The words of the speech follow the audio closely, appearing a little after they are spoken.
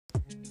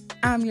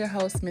I'm your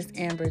host, Miss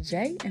Amber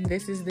J, and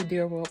this is the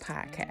Dear World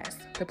Podcast,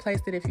 the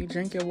place that if you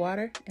drink your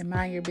water and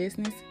mind your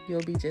business,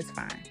 you'll be just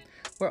fine.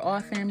 We're all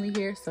family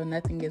here, so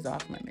nothing is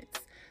off limits.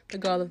 The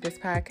goal of this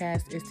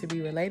podcast is to be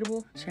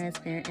relatable,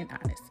 transparent, and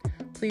honest.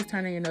 Please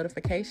turn on your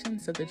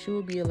notifications so that you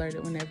will be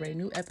alerted whenever a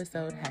new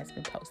episode has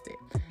been posted.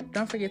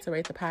 Don't forget to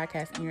rate the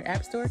podcast in your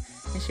app store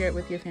and share it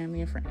with your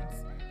family and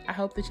friends. I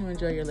hope that you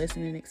enjoy your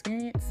listening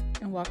experience,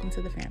 and welcome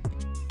to the family.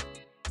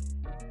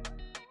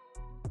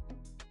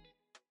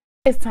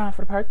 It's time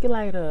for the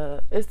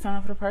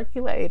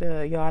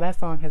percolator. Y'all, that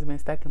song has been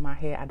stuck in my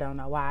head. I don't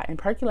know why. And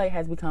percolate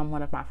has become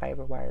one of my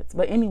favorite words.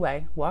 But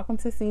anyway, welcome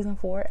to season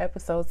 4,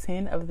 episode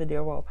 10 of the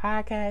Dear World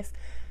Podcast.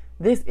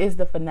 This is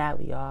the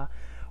finale, y'all.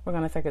 We're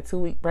going to take a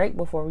 2-week break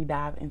before we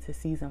dive into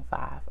season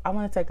 5. I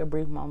want to take a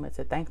brief moment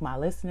to thank my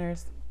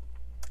listeners.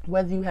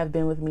 Whether you have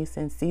been with me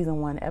since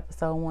season 1,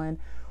 episode 1,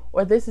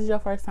 or this is your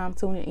first time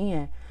tuning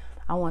in,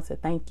 I want to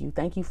thank you.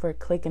 Thank you for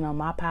clicking on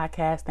my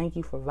podcast. Thank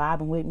you for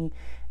vibing with me.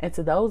 And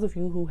to those of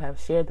you who have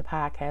shared the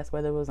podcast,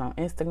 whether it was on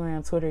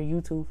Instagram, Twitter,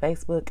 YouTube,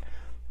 Facebook,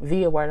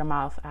 via word of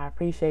mouth, I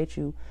appreciate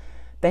you.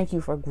 Thank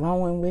you for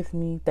growing with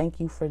me. Thank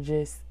you for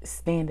just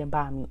standing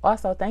by me.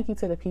 Also, thank you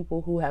to the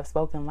people who have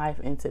spoken life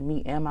into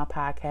me and my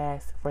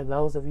podcast. For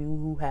those of you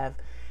who have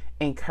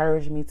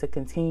encouraged me to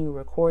continue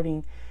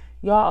recording,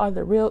 y'all are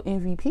the real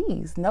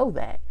MVPs. Know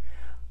that.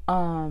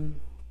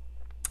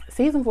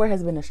 Season 4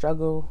 has been a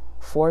struggle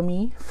for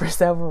me for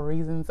several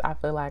reasons. I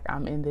feel like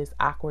I'm in this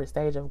awkward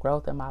stage of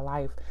growth in my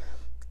life,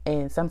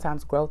 and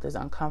sometimes growth is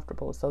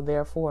uncomfortable. So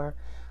therefore,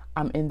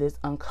 I'm in this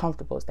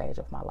uncomfortable stage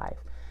of my life.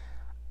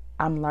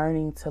 I'm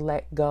learning to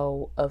let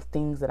go of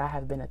things that I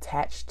have been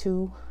attached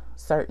to,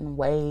 certain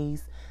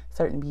ways,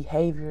 certain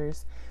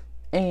behaviors,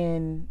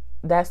 and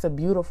that's a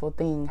beautiful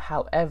thing.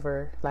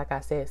 However, like I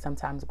said,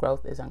 sometimes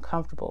growth is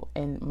uncomfortable,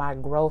 and my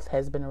growth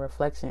has been a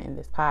reflection in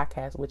this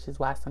podcast, which is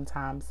why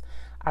sometimes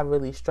I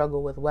really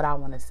struggle with what I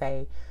want to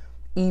say,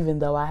 even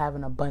though I have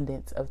an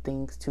abundance of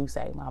things to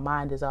say. My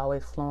mind is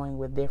always flowing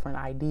with different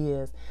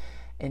ideas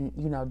and,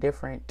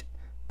 different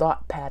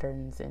thought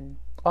patterns and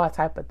all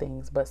type of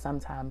things. But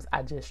sometimes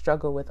I just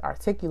struggle with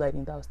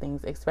articulating those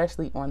things,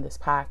 especially on this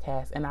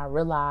podcast. And I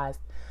realized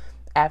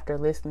after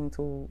listening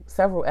to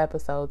several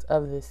episodes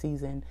of this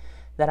season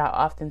that I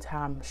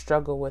oftentimes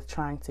struggle with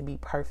trying to be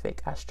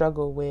perfect. I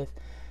struggle with,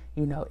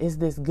 is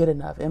this good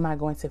enough? Am I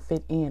going to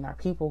fit in? Are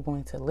people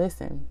going to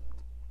listen?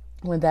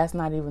 When that's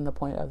not even the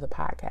point of the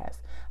podcast.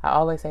 I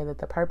always say that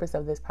the purpose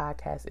of this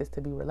podcast is to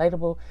be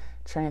relatable,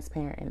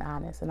 transparent, and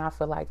honest. And I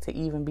feel like to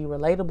even be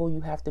relatable, you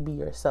have to be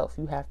yourself.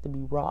 You have to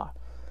be raw.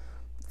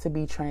 To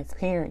be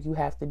transparent, you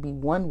have to be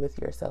one with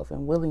yourself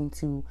and willing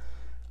to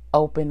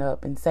open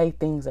up and say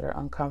things that are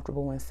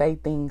uncomfortable and say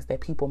things that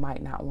people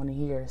might not want to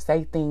hear.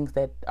 Say things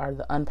that are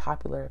the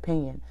unpopular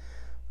opinion.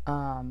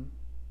 And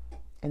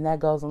that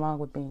goes along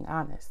with being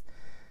honest.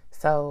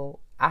 So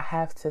I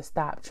have to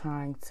stop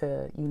trying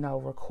to,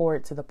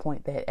 record to the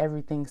point that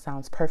everything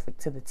sounds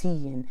perfect to the T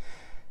and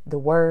the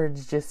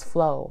words just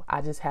flow.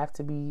 I just have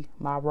to be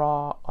my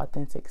raw,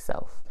 authentic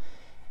self.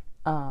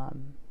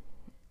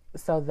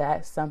 So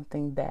that's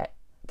something that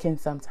can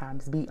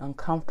sometimes be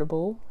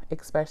uncomfortable,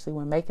 especially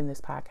when making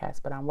this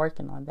podcast, but I'm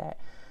working on that.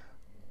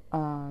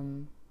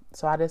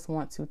 So I just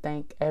want to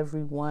thank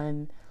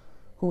everyone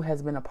who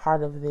has been a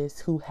part of this,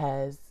 who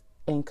has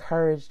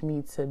encouraged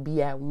me to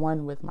be at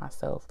one with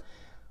myself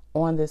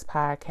on this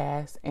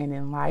podcast and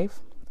in life.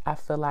 I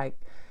feel like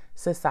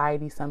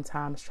society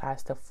sometimes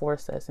tries to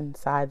force us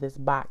inside this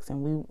box,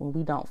 and when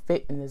we don't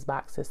fit in this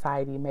box,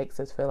 society makes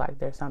us feel like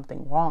there's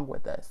something wrong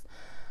with us.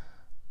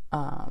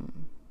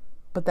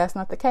 But that's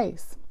not the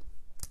case.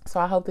 So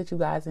I hope that you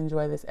guys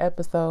enjoy this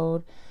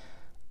episode.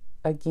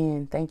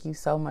 Again, thank you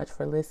so much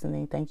for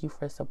listening. Thank you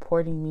for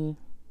supporting me.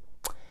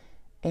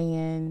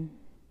 And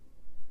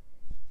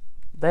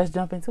let's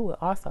jump into it.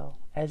 Also,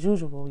 as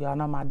usual, y'all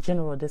know my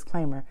general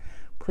disclaimer.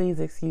 Please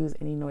excuse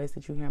any noise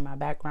that you hear in my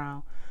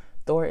background.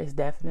 Thor is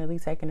definitely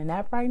taking a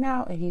nap right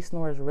now, and he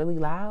snores really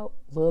loud.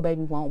 Little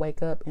baby won't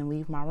wake up and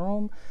leave my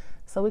room.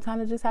 So we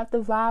kind of just have to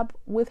vibe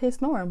with his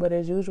snoring. But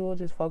as usual,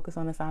 just focus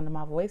on the sound of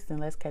my voice and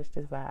let's catch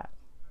this vibe.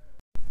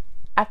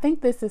 I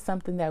think this is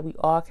something that we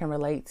all can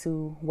relate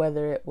to,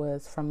 whether it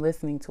was from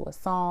listening to a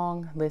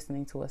song,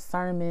 listening to a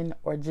sermon,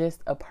 or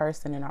just a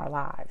person in our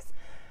lives.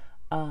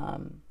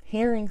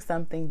 Hearing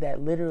something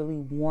that literally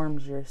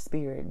warms your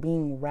spirit,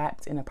 being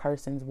wrapped in a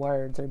person's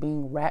words or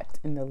being wrapped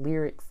in the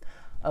lyrics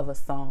of a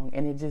song,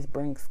 and it just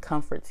brings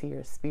comfort to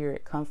your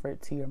spirit,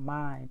 comfort to your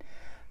mind,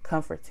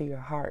 comfort to your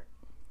heart.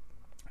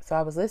 So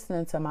I was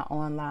listening to my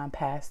online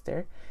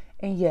pastor,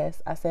 and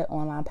yes, I said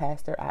online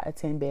pastor. I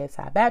attend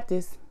Bedside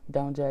Baptist.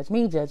 Don't judge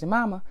me, judge your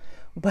mama.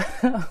 But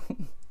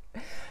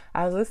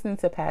I was listening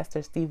to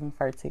Pastor Steven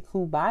Furtick,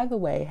 who, by the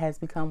way, has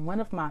become one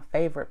of my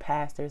favorite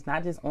pastors,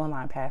 not just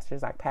online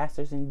pastors, like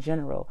pastors in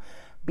general,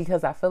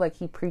 because I feel like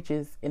he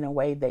preaches in a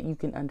way that you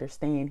can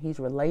understand. He's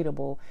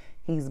relatable.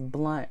 He's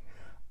blunt.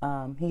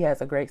 He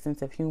has a great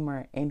sense of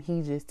humor, and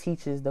he just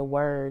teaches the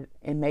word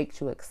and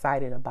makes you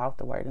excited about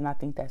the word. And I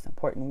think that's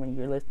important when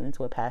you're listening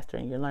to a pastor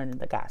and you're learning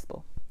the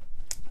gospel.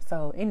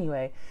 So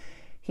anyway,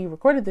 he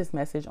recorded this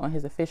message on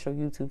his official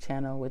YouTube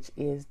channel, which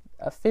is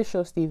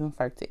Official Steven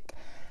Furtick.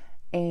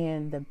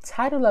 And the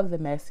title of the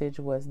message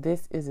was,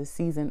 "This is a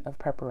Season of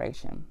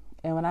Preparation."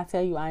 And when I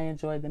tell you I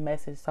enjoyed the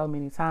message so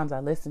many times, I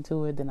listened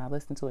to it, then I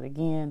listened to it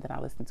again, then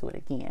I listened to it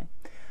again.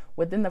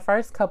 Within the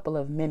first couple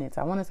of minutes,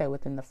 I want to say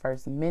within the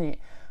first minute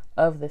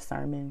of the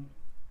sermon,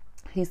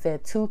 he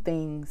said two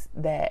things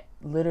that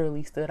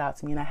literally stood out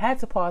to me. And I had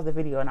to pause the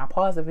video, and I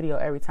pause the video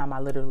every time I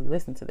literally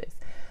listen to this.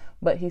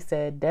 But he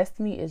said,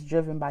 destiny is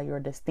driven by your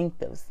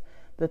distinctives,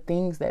 the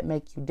things that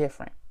make you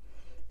different.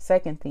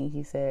 Second thing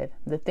he said,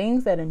 the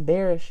things that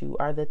embarrass you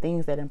are the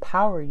things that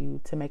empower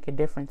you to make a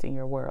difference in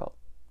your world.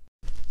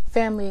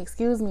 Family,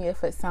 excuse me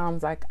if it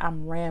sounds like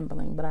I'm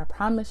rambling, but I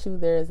promise you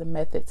there is a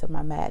method to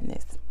my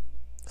madness.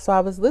 So I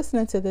was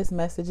listening to this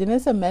message, and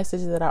it's a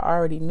message that I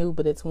already knew,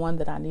 but it's one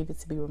that I needed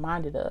to be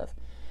reminded of.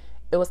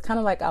 It was kind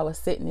of like I was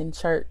sitting in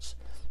church,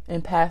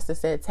 and Pastor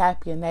said,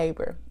 tap your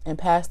neighbor. And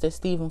Pastor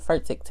Steven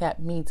Furtick tapped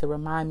me to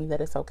remind me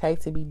that it's okay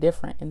to be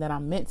different and that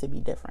I'm meant to be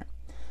different.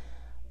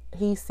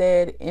 He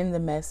said in the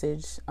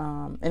message,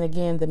 and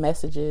again, the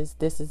message is,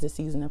 this is the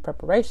season of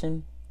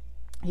preparation.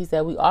 He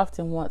said, we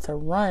often want to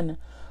run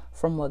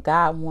from what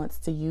God wants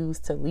to use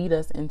to lead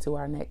us into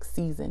our next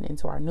season,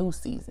 into our new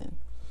season.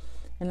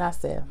 And I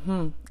said,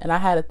 and I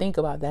had to think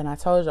about that. And I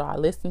told y'all, I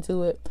listened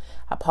to it.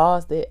 I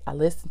paused it. I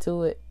listened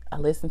to it. I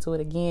listened to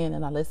it again,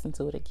 and I listened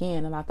to it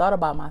again. And I thought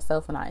about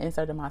myself, and I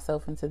inserted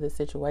myself into this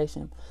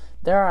situation.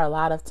 There are a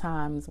lot of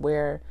times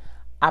where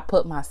I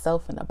put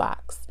myself in a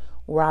box,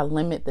 where I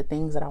limit the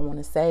things that I want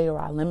to say, or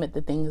I limit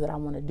the things that I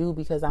want to do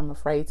because I'm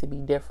afraid to be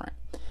different.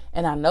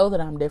 And I know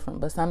that I'm different,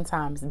 but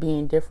sometimes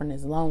being different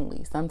is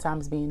lonely.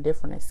 Sometimes being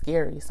different is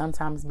scary.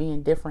 Sometimes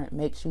being different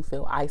makes you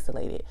feel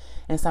isolated.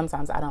 And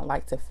sometimes I don't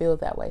like to feel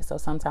that way. So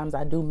sometimes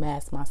I do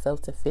mask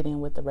myself to fit in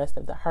with the rest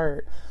of the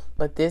herd.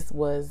 But this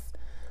was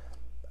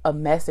a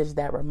message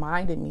that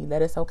reminded me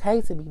that it's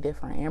okay to be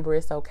different. Amber,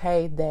 it's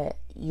okay that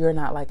you're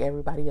not like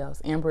everybody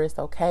else. Amber, it's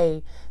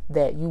okay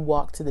that you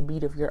walk to the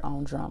beat of your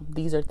own drum.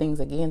 These are things,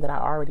 again, that I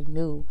already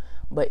knew.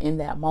 But in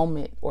that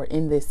moment, or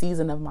in this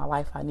season of my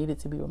life, I needed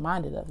to be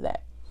reminded of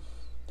that.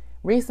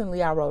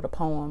 Recently, I wrote a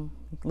poem,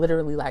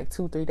 literally like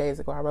 2-3 days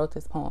ago. I wrote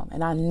this poem,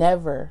 and I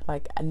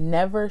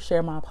never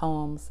share my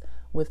poems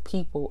with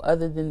people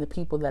other than the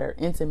people that are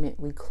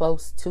intimately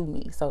close to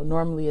me. So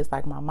normally it's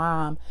like my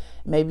mom,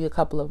 maybe a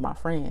couple of my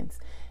friends.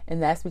 And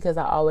that's because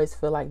I always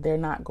feel like they're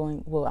not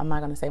going, well, I'm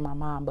not going to say my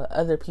mom, but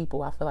other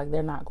people, I feel like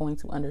they're not going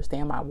to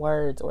understand my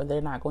words, or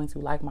they're not going to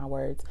like my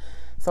words.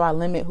 So I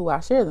limit who I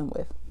share them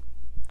with.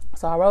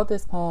 So I wrote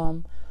this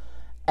poem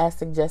as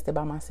suggested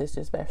by my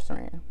sister's best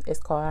friend. It's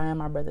called I Am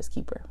My Brother's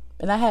Keeper.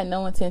 And I had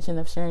no intention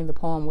of sharing the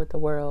poem with the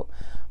world,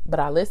 but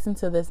I listened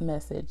to this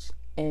message,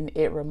 and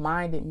it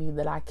reminded me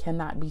that I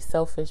cannot be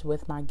selfish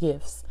with my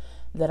gifts,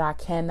 that I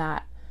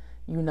cannot,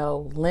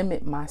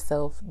 limit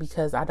myself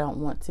because I don't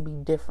want to be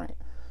different.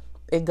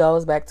 It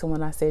goes back to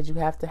when I said you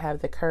have to have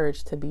the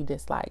courage to be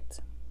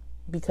disliked,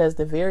 because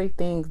the very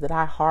things that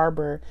I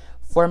harbor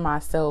for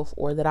myself,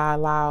 or that I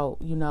allow,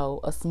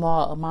 a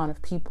small amount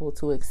of people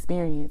to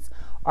experience,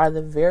 are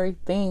the very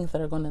things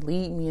that are going to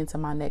lead me into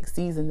my next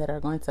season, that are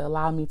going to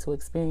allow me to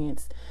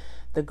experience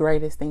the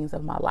greatest things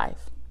of my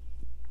life.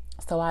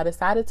 So I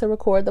decided to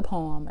record the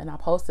poem, and I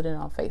posted it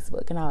on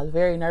Facebook, and I was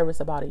very nervous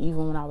about it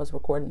even when I was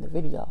recording the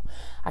video.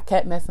 I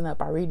kept messing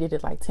up. I redid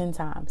it like 10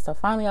 times. So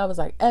finally I was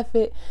like, F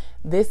it.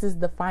 This is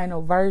the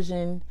final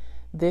version.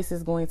 This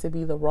is going to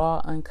be the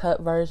raw,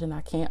 uncut version.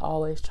 I can't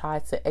always try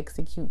to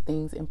execute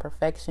things in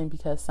perfection,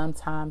 because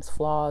sometimes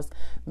flaws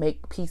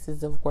make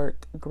pieces of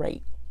work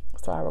great.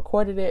 So I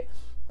recorded it.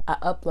 I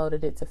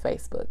uploaded it to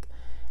Facebook.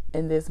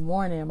 And this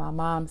morning my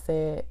mom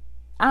said,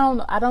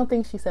 I don't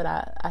think she said,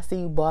 I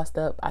see you bossed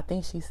up. I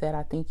think she said,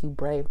 I think you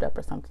braved up,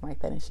 or something like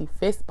that. And she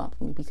fist bumped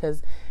me,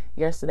 because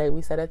yesterday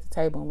we sat at the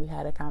table and we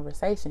had a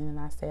conversation, and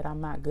I said, I'm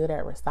not good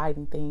at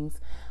reciting things.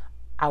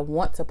 I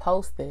want to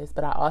post this,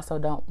 but I also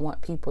don't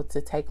want people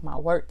to take my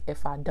work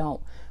if I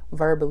don't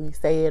verbally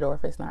say it, or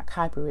if it's not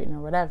copywritten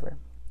or whatever.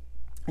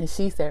 And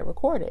she said,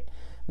 record it.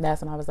 And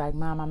that's when I was like,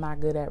 Mom, I'm not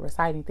good at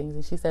reciting things.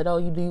 And she said,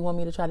 do you want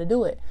me to try to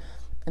do it?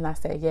 And I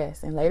said,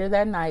 yes. And later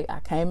that night,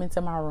 I came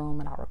into my room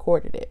and I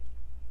recorded it.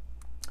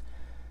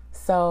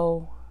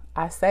 So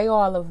I say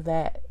all of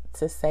that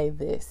to say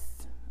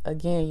this.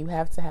 Again, you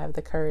have to have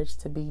the courage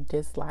to be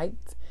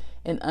disliked,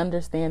 and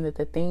understand that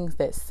the things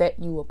that set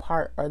you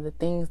apart are the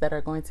things that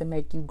are going to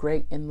make you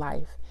great in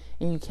life.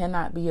 And you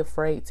cannot be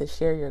afraid to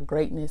share your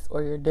greatness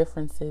or your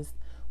differences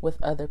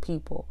with other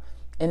people.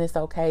 And it's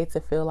okay to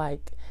feel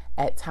like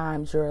at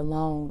times you're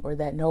alone, or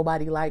that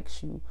nobody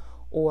likes you,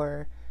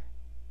 or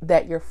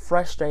that you're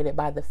frustrated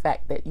by the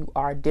fact that you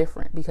are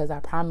different. Because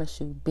I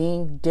promise you,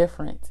 being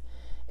different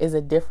is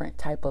a different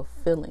type of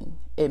feeling.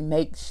 It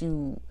makes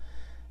you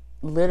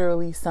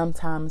literally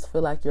sometimes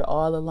feel like you're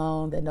all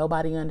alone, that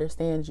nobody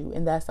understands you,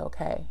 and that's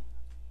okay.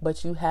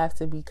 But you have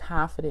to be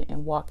confident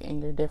and walk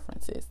in your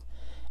differences.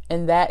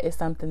 And that is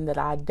something that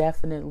I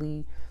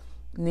definitely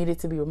needed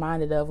to be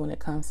reminded of when it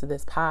comes to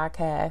this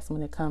podcast,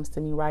 when it comes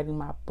to me writing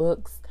my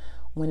books,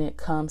 when it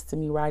comes to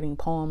me writing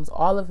poems,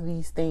 all of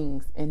these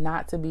things, and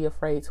not to be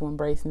afraid to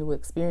embrace new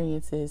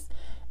experiences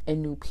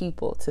and new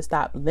people, to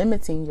stop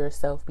limiting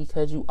yourself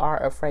because you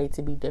are afraid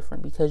to be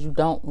different, because you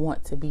don't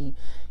want to be,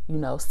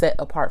 set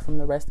apart from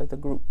the rest of the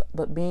group.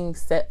 But being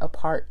set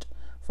apart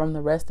from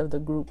the rest of the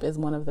group is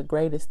one of the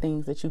greatest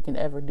things that you can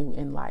ever do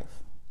in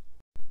life.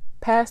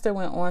 Pastor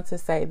went on to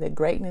say that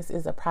greatness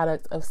is a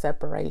product of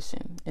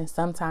separation, and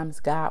sometimes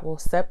God will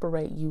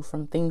separate you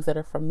from things that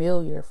are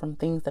familiar, from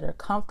things that are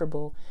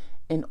comfortable,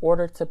 in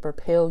order to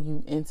propel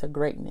you into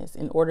greatness,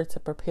 in order to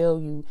propel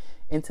you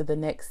into the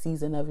next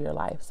season of your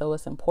life. So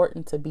it's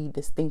important to be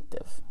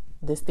distinctive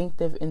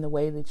in the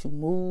way that you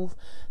move,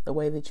 the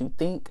way that you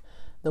think,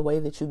 the way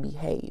that you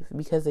behave.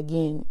 Because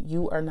again,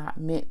 you are not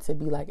meant to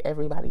be like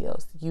everybody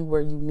else. You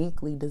were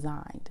uniquely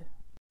designed.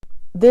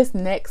 This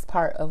next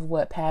part of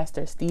what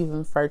Pastor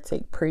Steven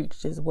Furtick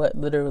preached is what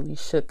literally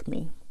shook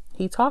me.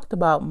 He talked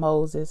about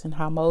Moses and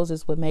how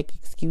Moses would make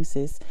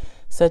excuses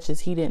such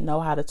as he didn't know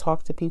how to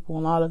talk to people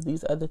and all of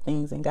these other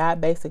things. And God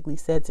basically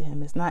said to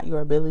him, it's not your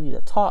ability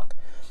to talk,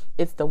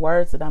 it's the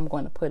words that I'm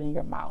going to put in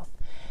your mouth.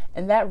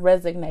 And that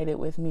resonated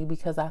with me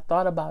because I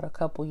thought about a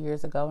couple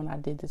years ago when I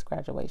did this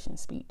graduation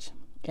speech.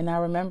 And I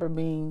remember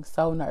being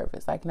so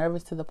nervous, like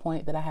nervous to the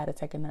point that I had to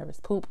take a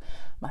nervous poop.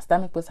 My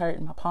stomach was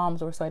hurting, my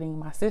palms were sweating.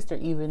 My sister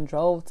even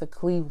drove to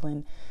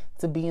Cleveland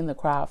to be in the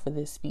crowd for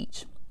this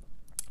speech.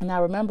 And I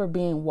remember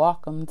being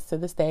welcomed to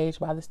the stage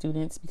by the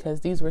students,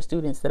 because these were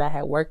students that I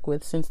had worked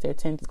with since their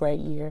 10th grade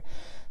year.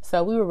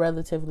 So we were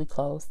relatively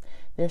close.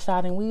 They're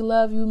shouting, "We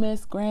love you,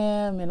 Miss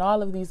Graham," and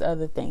all of these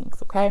other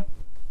things, okay?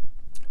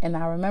 And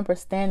I remember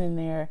standing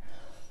there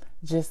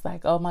just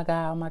like, oh my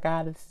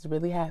God, this is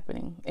really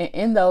happening. And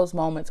in those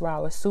moments where I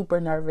was super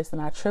nervous and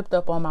I tripped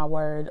up on my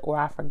word, or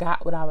I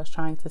forgot what I was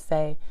trying to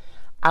say,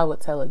 I would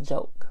tell a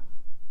joke.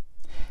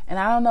 And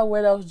I don't know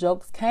where those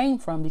jokes came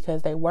from,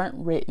 because they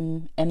weren't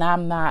written, and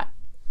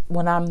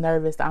when I'm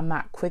nervous, I'm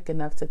not quick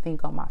enough to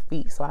think on my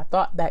feet. So I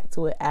thought back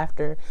to it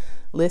after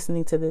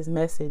listening to this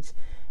message,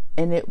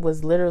 and it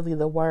was literally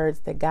the words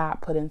that God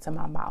put into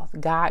my mouth.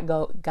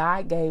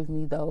 God gave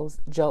me those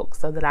jokes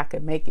so that I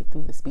could make it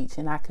through the speech,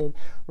 and I could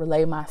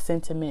relay my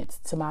sentiments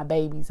to my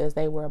babies as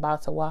they were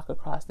about to walk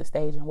across the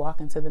stage and walk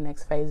into the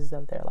next phases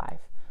of their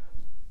life.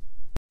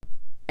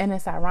 And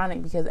it's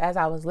ironic because as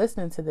I was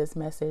listening to this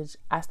message,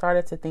 I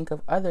started to think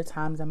of other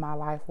times in my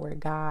life where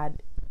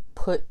God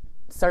put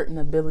certain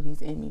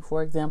abilities in me.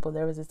 For example,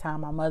 there was this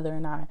time my mother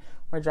and I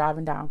were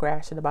driving down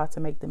Gratiot about to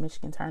make the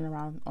Michigan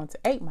turnaround onto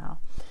 8 Mile.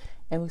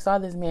 And we saw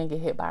this man get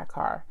hit by a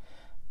car.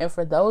 And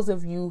for those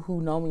of you who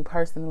know me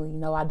personally,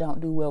 know I don't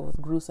do well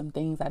with gruesome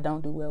things. I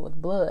don't do well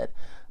with blood.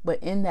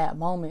 But in that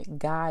moment,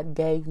 God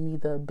gave me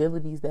the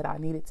abilities that I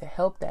needed to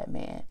help that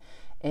man.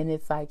 And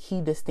it's like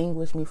he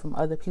distinguished me from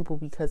other people,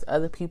 because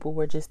other people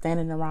were just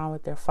standing around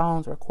with their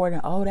phones recording.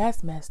 Oh,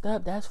 that's messed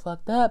up. That's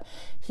fucked up.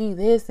 He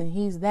this and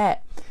he's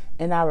that.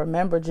 And I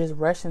remember just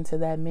rushing to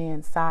that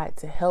man's side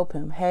to help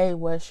him. Hey,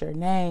 what's your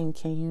name?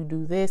 Can you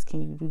do this?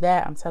 Can you do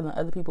that? I'm telling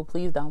other people,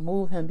 please don't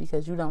move him,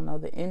 because you don't know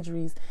the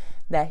injuries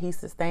that he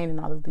sustained and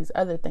all of these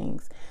other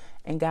things.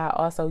 And God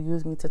also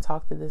used me to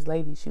talk to this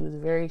lady. She was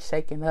very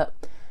shaken up,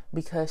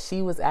 because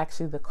she was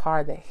actually the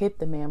car that hit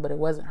the man, but it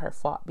wasn't her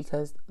fault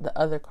because the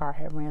other car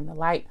had ran the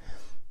light.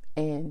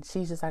 And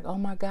she's just like, oh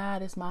my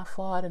God, it's my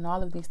fault, and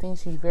all of these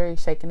things. She's very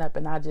shaken up,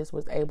 and I just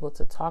was able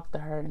to talk to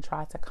her and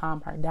try to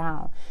calm her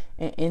down.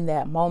 And in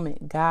that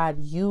moment, God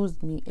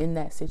used me in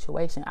that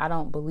situation. I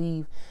don't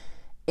believe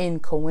in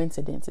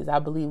coincidences. I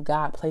believe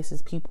God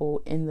places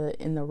people in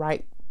the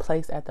right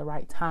place at the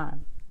right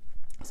time.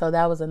 So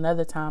that was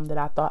another time that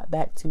I thought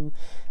back to,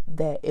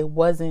 that it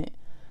wasn't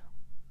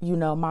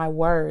my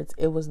words,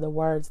 it was the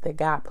words that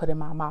God put in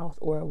my mouth,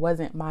 or it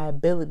wasn't my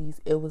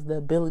abilities, it was the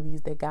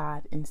abilities that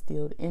God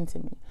instilled into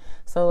me.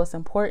 So it's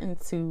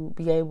important to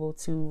be able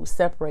to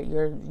separate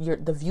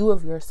the view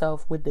of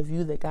yourself with the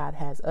view that God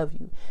has of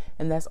you.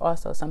 And that's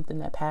also something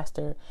that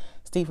Pastor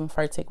Steven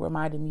Furtick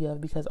reminded me of,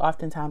 because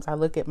oftentimes I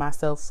look at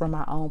myself from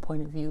my own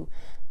point of view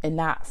and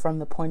not from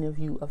the point of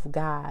view of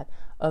God,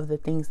 of the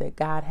things that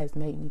God has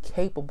made me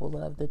capable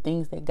of, the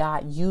things that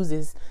God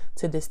uses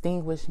to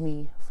distinguish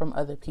me from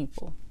other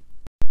people.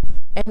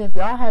 And if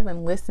y'all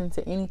haven't listened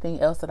to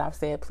anything else that I've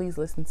said, please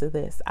listen to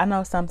this. I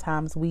know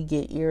sometimes we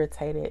get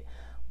irritated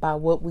by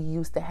what we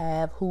used to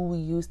have, who we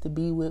used to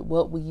be with,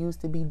 what we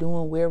used to be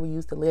doing, where we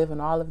used to live,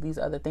 and all of these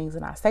other things.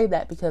 And I say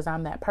that because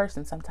I'm that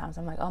person. Sometimes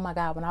I'm like, oh my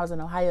God, when I was in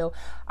Ohio,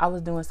 I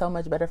was doing so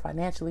much better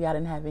financially. I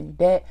didn't have any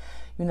debt.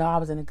 I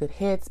was in a good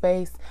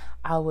headspace.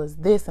 I was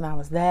this and I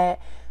was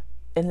that.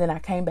 And then I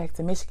came back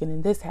to Michigan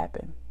and this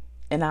happened.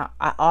 And I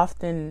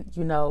often,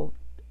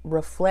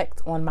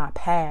 reflect on my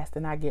past,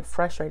 and I get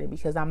frustrated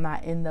because I'm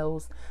not in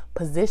those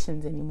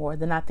positions anymore.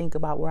 Then I think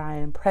about where I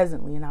am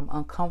presently, and I'm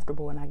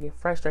uncomfortable, and I get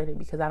frustrated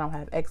because I don't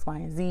have X, Y,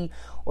 and Z,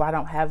 or I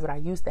don't have what I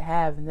used to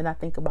have. And then I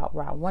think about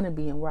where I want to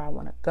be and where I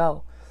want to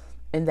go.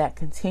 And that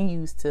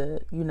continues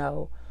to,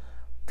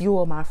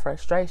 fuel my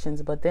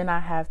frustrations. But then I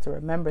have to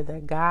remember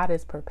that God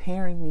is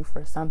preparing me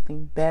for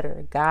something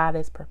better. God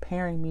is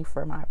preparing me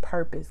for my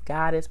purpose.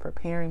 God is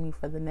preparing me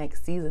for the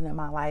next season in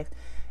my life.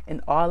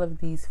 And all of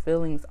these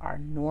feelings are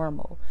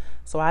normal.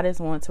 So I just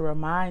want to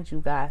remind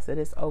you guys that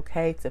it's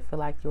okay to feel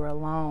like you're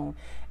alone.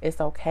 It's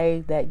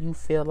okay that you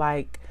feel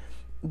like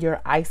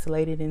you're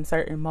isolated in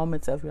certain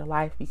moments of your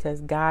life,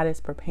 because God is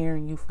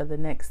preparing you for the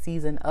next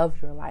season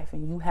of your life,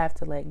 and you have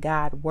to let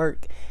God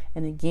work.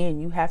 And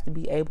again, you have to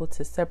be able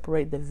to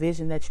separate the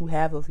vision that you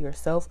have of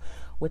yourself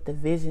with the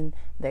vision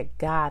that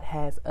God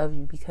has of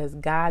you, because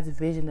God's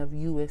vision of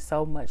you is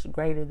so much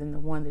greater than the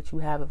one that you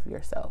have of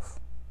yourself.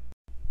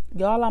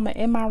 Y'all, I'm going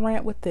to end my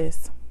rant with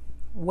this.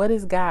 What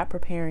is God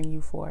preparing you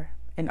for?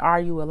 And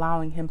are you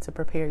allowing him to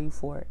prepare you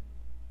for it?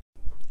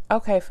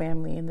 Okay,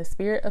 family, in the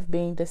spirit of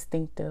being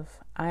distinctive,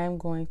 I am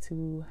going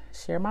to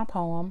share my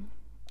poem.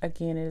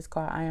 Again, it is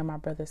called I Am My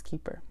Brother's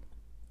Keeper.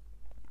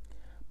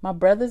 My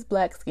brother's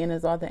black skin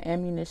is all the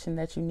ammunition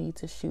that you need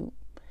to shoot.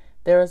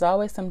 There is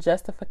always some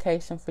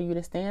justification for you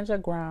to stand your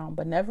ground,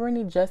 but never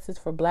any justice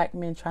for black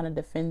men trying to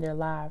defend their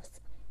lives.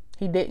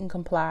 He didn't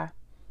comply.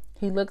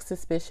 He looked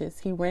suspicious.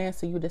 He ran,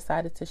 so you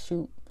decided to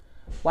shoot.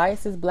 Why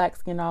is his black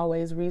skin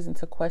always reason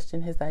to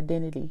question his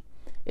identity?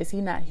 Is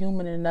he not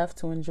human enough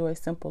to enjoy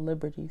simple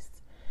liberties?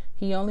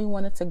 He only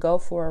wanted to go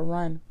for a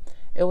run.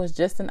 It was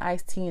just an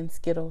iced tea and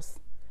Skittles.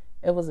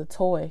 It was a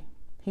toy.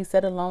 He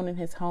sat alone in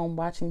his home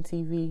watching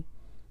TV.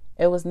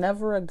 It was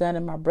never a gun,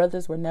 and my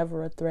brothers were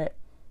never a threat.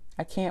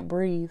 I can't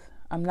breathe.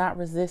 I'm not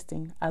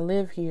resisting. I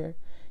live here.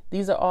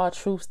 These are all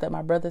truths that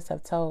my brothers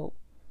have told.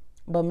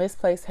 But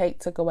misplaced hate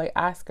took away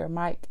Oscar,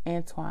 Mike,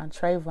 Antoine,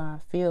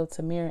 Trayvon, Phil,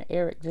 Tamir, and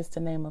Eric, just to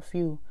name a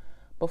few.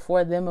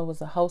 Before them, it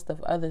was a host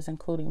of others,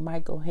 including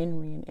Michael,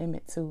 Henry, and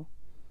Emmett, too.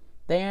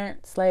 They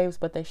aren't slaves,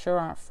 but they sure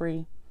aren't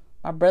free.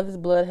 My brother's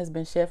blood has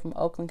been shed from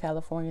Oakland,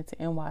 California to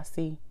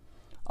NYC.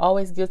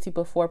 Always guilty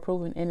before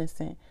proven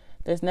innocent.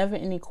 There's never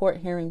any court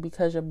hearing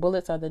because your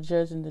bullets are the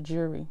judge and the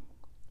jury.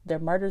 Their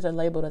murders are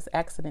labeled as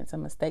accidents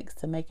and mistakes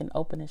to make an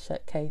open and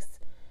shut case,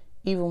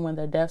 even when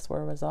their deaths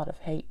were a result of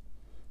hate.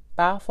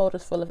 File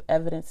folders full of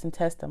evidence and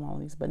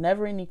testimonies, but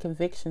never any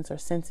convictions or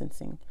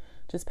sentencing.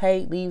 Just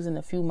paid leaves and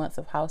a few months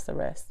of house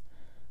arrest.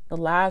 The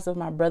lives of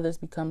my brothers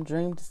become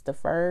dreams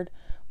deferred,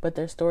 but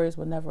their stories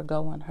will never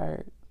go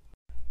unheard.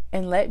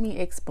 And let me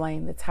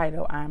explain the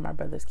title, I Am My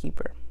Brother's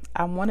Keeper.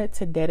 I wanted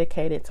to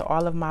dedicate it to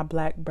all of my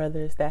black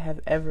brothers that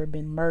have ever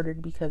been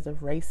murdered because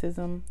of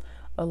racism,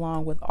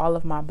 along with all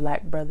of my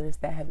black brothers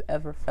that have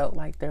ever felt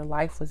like their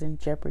life was in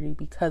jeopardy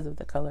because of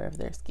the color of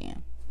their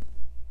skin.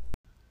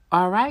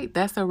 All right,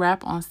 that's a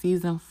wrap on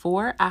season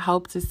 4. I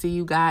hope to see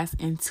you guys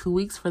in 2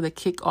 weeks for the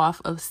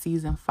kickoff of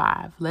season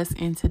 5. Let's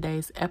end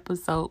today's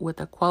episode with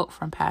a quote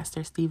from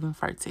Pastor Steven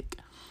Furtick.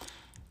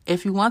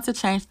 If you want to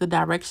change the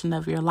direction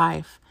of your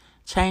life,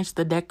 change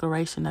the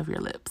decoration of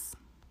your lips.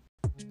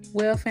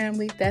 Well,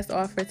 family, that's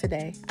all for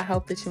today. I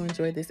hope that you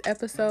enjoyed this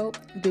episode.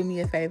 Do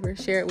me a favor,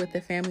 share it with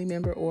a family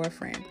member or a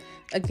friend.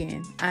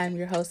 Again, I'm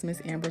your host,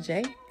 Miss Amber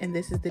J, and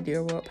this is the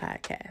Dear World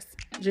Podcast.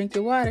 Drink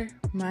your water,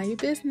 mind your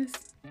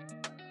business.